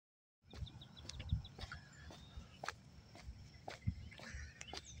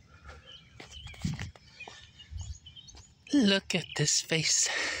Look at this face.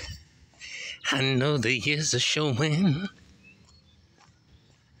 I know the years are showing.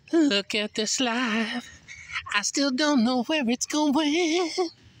 Look at this life. I still don't know where it's going.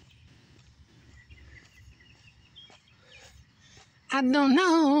 I don't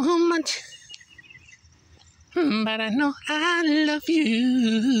know much, but I know I love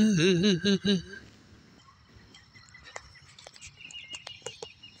you.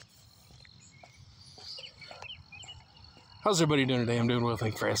 How's everybody doing today? I'm doing well.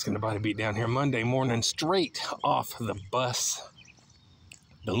 Thanks for asking. Nobody be down here Monday morning, straight off the bus,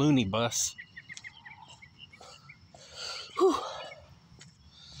 the loony bus. Whew.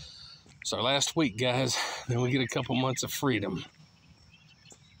 It's our last week, guys. Then we get a couple months of freedom.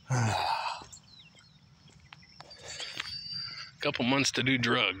 Couple months to do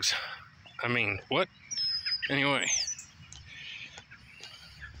drugs. I mean, what? Anyway.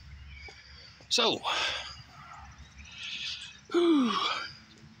 So,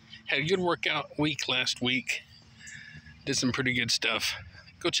 had a good workout week last week. Did some pretty good stuff.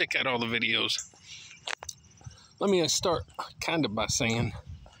 Go check out all the videos. Let me start kind of by saying,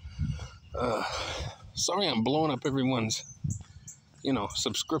 sorry I'm blowing up everyone's,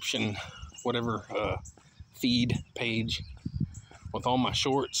 subscription, whatever, feed page with all my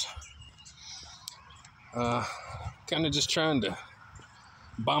shorts. Kind of just trying to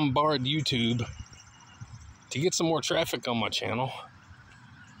bombard YouTube to get some more traffic on my channel.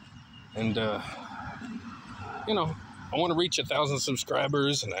 And, I want to reach 1,000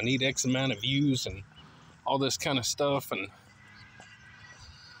 subscribers, and I need X amount of views and all this kind of stuff. And,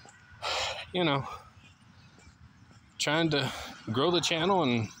 trying to grow the channel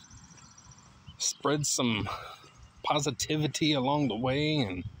and spread some positivity along the way.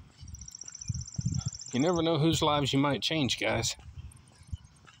 And you never know whose lives you might change, guys.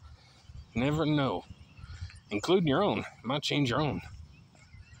 Never know. Including your own. You might change your own.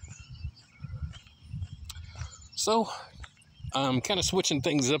 So, I'm kind of switching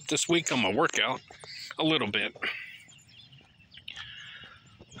things up this week on my workout a little bit.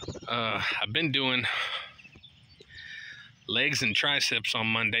 I've been doing legs and triceps on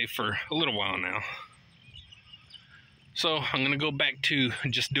Monday for a little while now. So, I'm going to go back to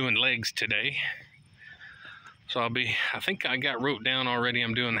just doing legs today. So, I think I got wrote down already.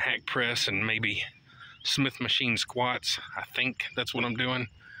 I'm doing the hack press and maybe Smith machine squats. I think that's what I'm doing.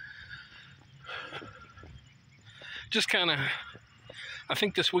 Just kind of, I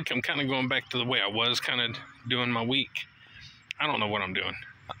think this week I'm kind of going back to the way I was kind of doing my week. I don't know what I'm doing.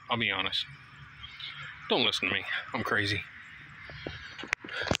 I'll be honest. Don't listen to me. I'm crazy.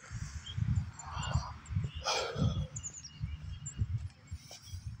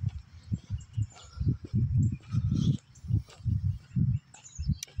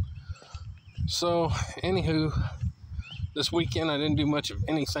 So, anywho, this weekend I didn't do much of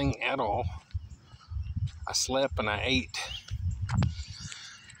anything at all. I slept and I ate.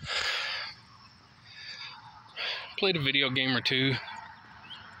 Played a video game or two.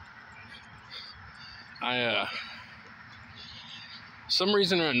 Some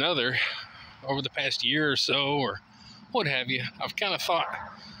reason or another, over the past year or so, or what have you, I've kind of thought,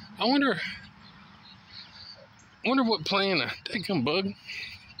 I wonder what playing a daggum bug,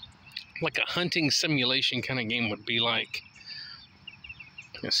 like a hunting simulation kind of game would be like.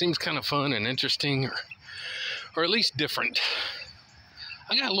 It seems kind of fun and interesting, or at least different.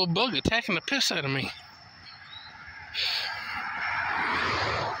 I got a little bug attacking the piss out of me.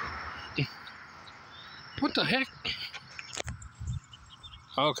 What the heck?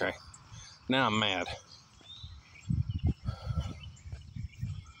 Okay, now I'm mad.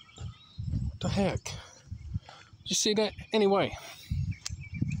 What the heck? Did you see that? Anyway,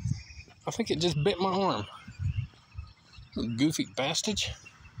 I think it just bit my arm. Goofy bastard.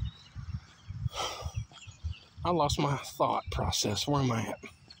 I lost my thought process. Where am I at?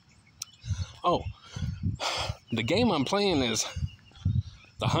 Oh, the game I'm playing is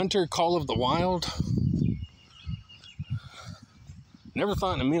The Hunter Call of the Wild. Never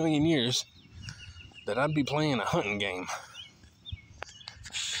thought in a million years that I'd be playing a hunting game.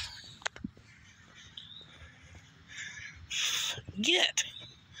 Get.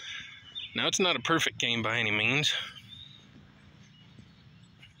 Now, it's not a perfect game by any means.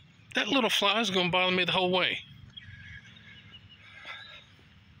 That little fly is going to bother me the whole way.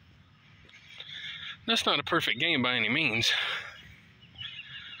 That's not a perfect game by any means.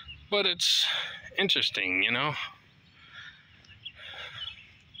 But it's interesting,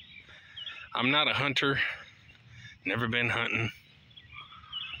 I'm not a hunter. Never been hunting.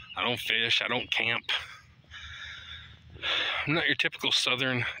 I don't fish. I don't camp. I'm not your typical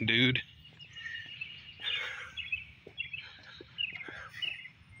southern dude.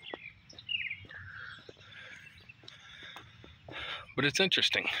 but it's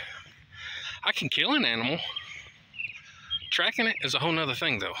interesting. I can kill an animal. Tracking it is a whole nother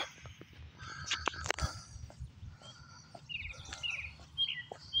thing, though.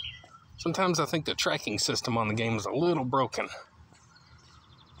 Sometimes I think the tracking system on the game is a little broken.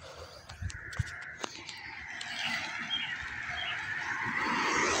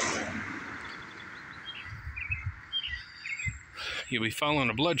 You'll be following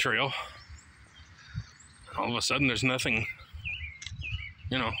a blood trail. All of a sudden, there's nothing,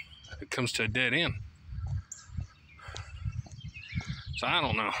 it comes to a dead end. So I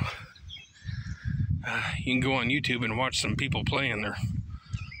don't know. You can go on YouTube and watch some people play, and they're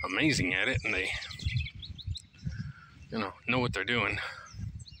amazing at it, and they, know what they're doing.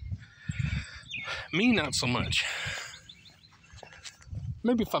 Me, not so much.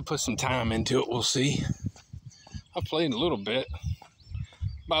 Maybe if I put some time into it, we'll see. I've played a little bit.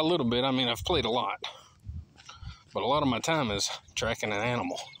 By a little bit, I mean I've played a lot. But a lot of my time is tracking an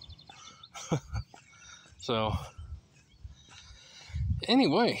animal. So,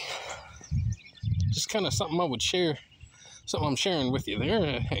 anyway, just kind of something I would share, something I'm sharing with you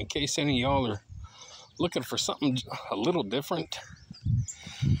there, in case any of y'all are looking for something a little different.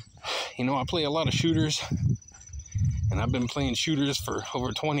 I play a lot of shooters, and I've been playing shooters for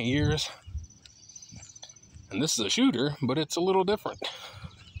over 20 years. And this is a shooter, but it's a little different.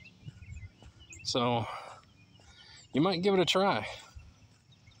 So, you might give it a try.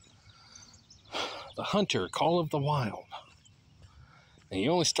 The Hunter, Call of the Wild. And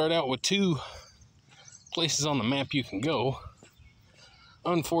you only start out with 2 places on the map you can go,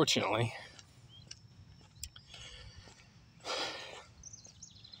 unfortunately.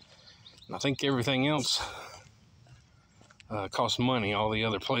 And I think everything else costs money, all the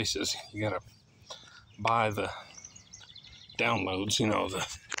other places. You gotta buy the downloads,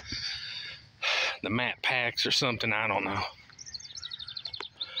 the map packs or something, I don't know.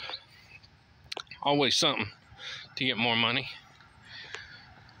 Always something to get more money.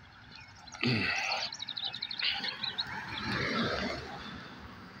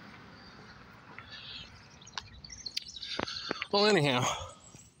 Well, anyhow,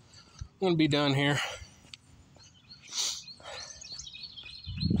 I'm gonna be done here.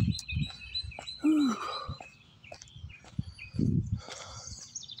 Whew.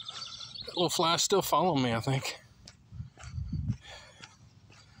 That little fly's still following me, I think.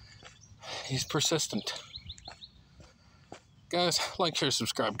 He's persistent. Guys, like, share,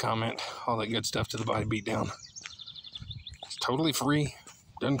 subscribe, comment, all that good stuff to the Body Beatdown. It's totally free.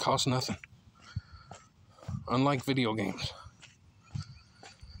 Doesn't cost nothing. Unlike video games.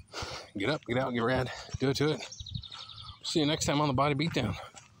 Get up, get out, get rad. Do it to it. See you next time on the Body Beatdown.